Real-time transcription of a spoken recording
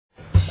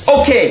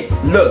Okay,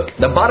 look,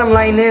 the bottom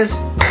line is,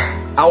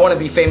 I want to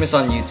be famous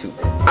on YouTube.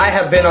 I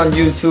have been on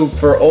YouTube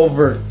for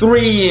over 3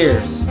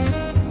 years.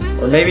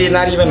 Or maybe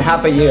not even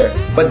half a year.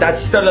 But that's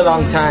still a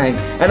long time.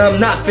 And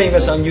I'm not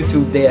famous on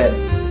YouTube yet.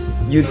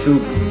 YouTube.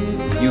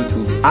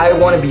 I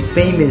want to be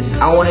famous.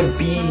 I want to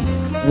be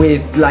with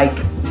like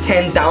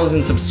 10,000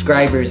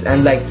 subscribers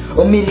and like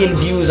 1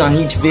 million views on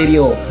each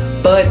video.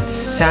 But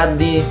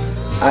sadly,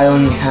 I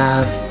only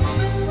have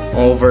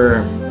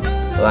over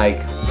like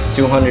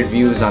 200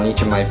 views on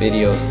each of my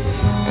videos.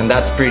 And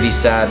that's pretty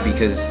sad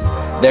because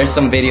there's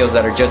some videos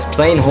that are just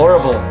plain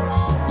horrible,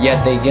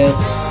 yet they get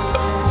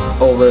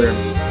over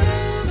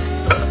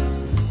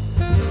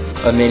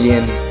 1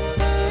 million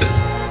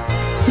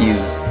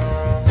views.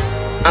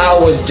 I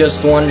was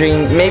just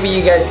wondering, maybe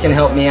you guys can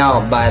help me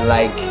out by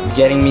like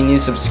getting me new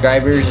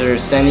subscribers or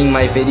sending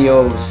my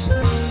videos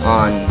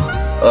on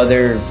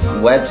other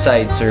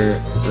websites or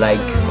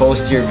like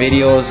post your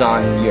videos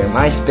on your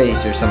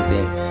MySpace or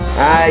something.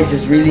 I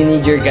just really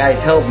need your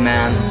guys' help,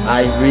 man.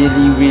 I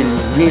really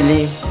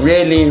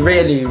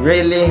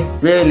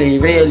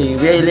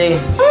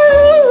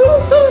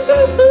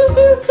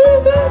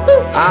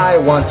I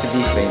want to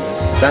be famous.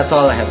 That's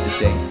all I have to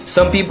say.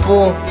 Some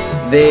people,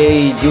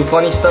 they do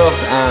funny stuff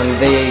and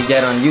they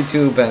get on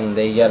YouTube and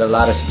they get a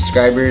lot of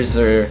subscribers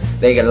or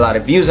they get a lot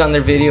of views on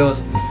their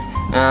videos.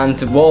 And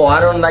well,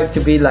 I don't like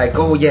to be like,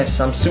 oh yes,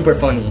 I'm super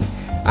funny.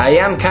 I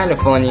am kind of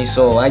funny,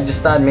 so I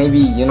just thought maybe,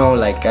 you know,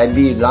 like I'd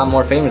be a lot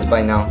more famous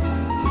by now.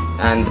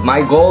 And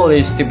my goal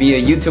is to be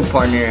a YouTube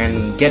partner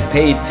and get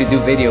paid to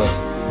do videos.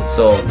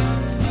 So,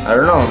 I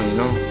don't know, you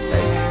know,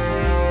 like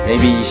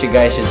maybe you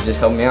guys should just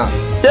help me out.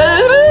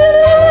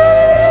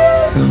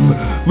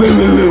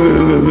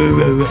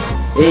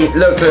 Hey,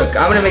 look,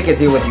 I'm gonna make a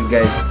deal with you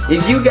guys.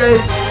 If you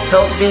guys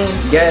help me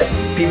get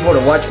people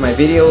to watch my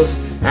videos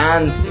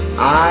and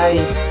I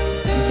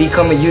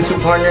become a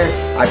YouTube partner,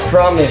 I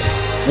promise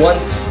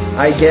once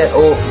I get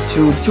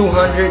to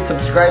 200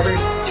 subscribers,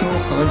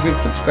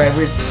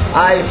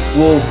 I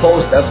will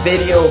post a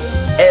video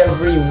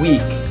every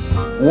week.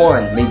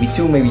 1, maybe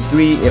 2, maybe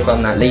 3 if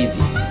I'm not lazy.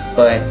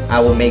 But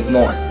I will make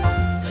more.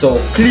 So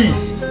please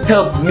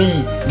help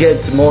me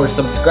get more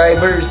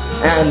subscribers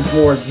and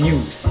more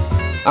views.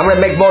 I'm gonna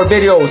make more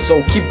videos,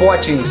 so keep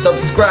watching,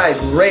 subscribe,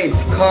 rate,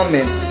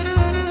 comment,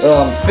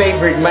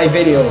 favorite my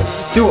video,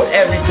 do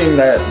everything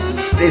that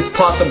is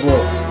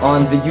possible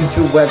on the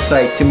YouTube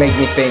website to make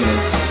me famous.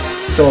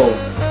 So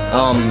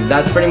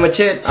that's pretty much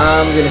it.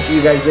 I'm gonna see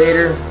you guys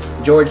later.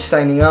 George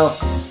signing out.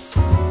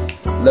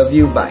 Love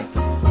you, bye.